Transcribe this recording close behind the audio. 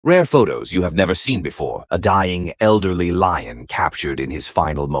Rare photos you have never seen before. A dying, elderly lion captured in his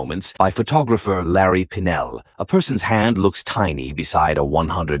final moments by photographer Larry Pinnell. A person's hand looks tiny beside a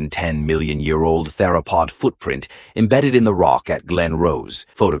 110-million-year-old theropod footprint embedded in the rock at Glen Rose,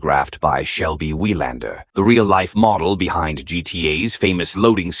 photographed by Shelby Wielander, the real-life model behind GTA's famous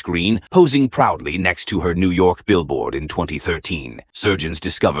loading screen, posing proudly next to her New York billboard in 2013. Surgeons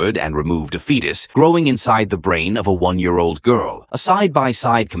discovered and removed a fetus growing inside the brain of a 1-year-old girl. A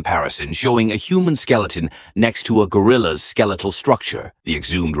side-by-side comparison showing a human skeleton next to a gorilla's skeletal structure. The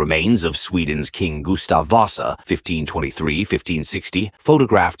exhumed remains of Sweden's King Gustav Vasa, 1523-1560,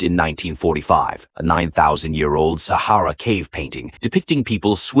 photographed in 1945, a 9,000-year-old Sahara cave painting depicting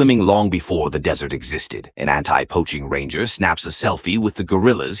people swimming long before the desert existed. An anti-poaching ranger snaps a selfie with the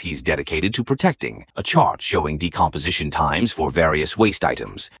gorillas he's dedicated to protecting. A chart showing decomposition times for various waste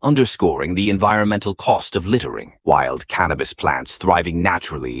items, underscoring the environmental cost of littering. Wild cannabis plants thriving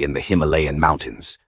naturally in the Himalayan mountains.